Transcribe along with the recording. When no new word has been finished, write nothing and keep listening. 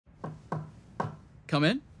come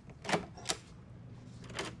in.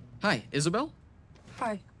 Hi, Isabel?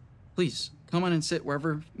 Hi. Please, come on and sit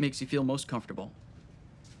wherever makes you feel most comfortable.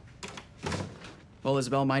 Well,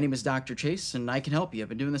 Isabel, my name is Dr. Chase, and I can help you. I've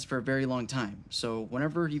been doing this for a very long time. So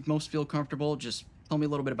whenever you most feel comfortable, just tell me a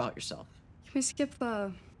little bit about yourself. Can we skip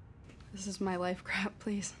the "this is my life" crap,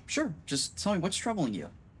 please? Sure, just tell me what's troubling you.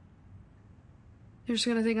 You're just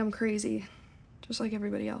gonna think I'm crazy, just like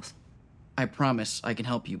everybody else. I promise I can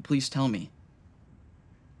help you. Please tell me.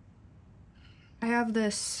 I have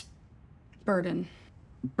this burden.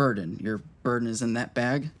 Burden. Your burden is in that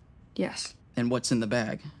bag? Yes. And what's in the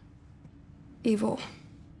bag? Evil.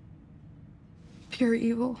 Pure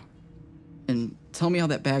evil. And tell me how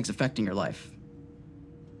that bag's affecting your life.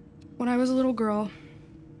 When I was a little girl,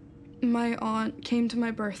 my aunt came to my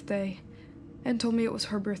birthday and told me it was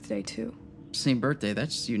her birthday too. Same birthday,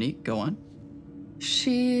 that's unique. Go on.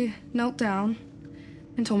 She knelt down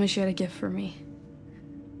and told me she had a gift for me.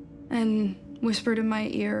 And whispered in my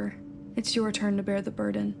ear, "It's your turn to bear the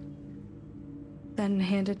burden." Then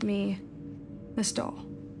handed me this doll.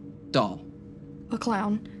 Doll. A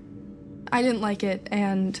clown. I didn't like it,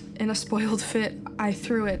 and in a spoiled fit, I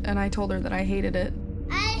threw it and I told her that I hated it.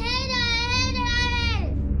 I hate it, I hate it, I hate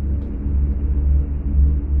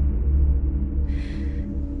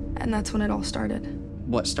it. And that's when it all started.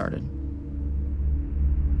 What started?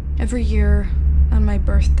 Every year on my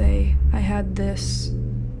birthday, I had this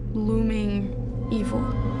looming evil.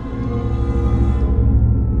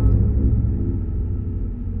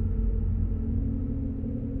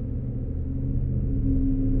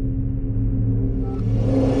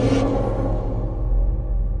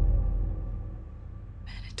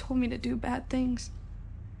 And it told me to do bad things.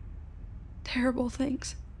 Terrible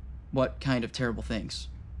things. What kind of terrible things?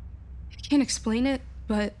 I can't explain it,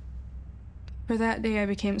 but for that day I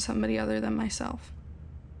became somebody other than myself.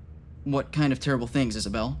 What kind of terrible things,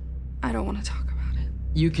 Isabel? I don't want to talk about it.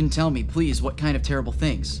 You can tell me, please, what kind of terrible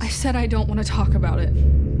things? I said I don't want to talk about it.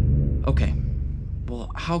 Okay.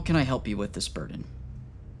 Well, how can I help you with this burden?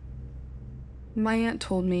 My aunt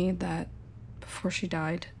told me that before she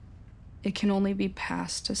died, it can only be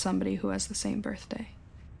passed to somebody who has the same birthday.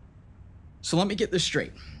 So let me get this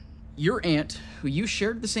straight. Your aunt, who you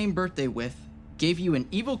shared the same birthday with, gave you an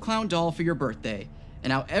evil clown doll for your birthday, and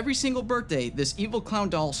now every single birthday, this evil clown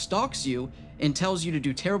doll stalks you and tells you to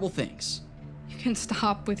do terrible things. You can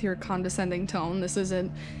stop with your condescending tone. This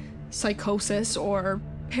isn't psychosis or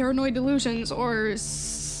paranoid delusions or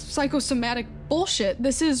psychosomatic bullshit.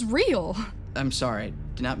 This is real. I'm sorry, I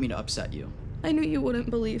did not mean to upset you. I knew you wouldn't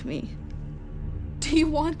believe me. Do you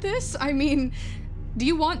want this? I mean, do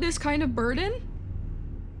you want this kind of burden?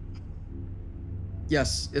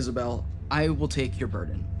 Yes, Isabel, I will take your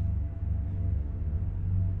burden.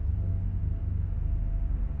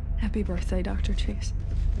 Happy birthday, Dr. Chase.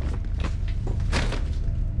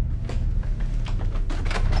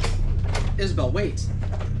 Isabel, wait.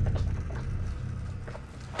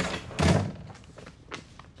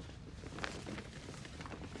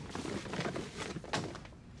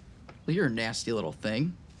 Well, you're a nasty little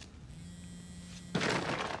thing.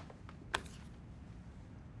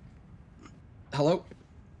 Hello?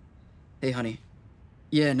 Hey, honey.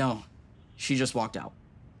 Yeah, no. She just walked out.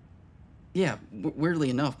 Yeah, weirdly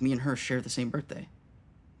enough, me and her share the same birthday.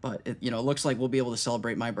 But, it looks like we'll be able to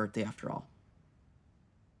celebrate my birthday after all.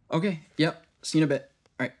 Okay, yep. See you in a bit.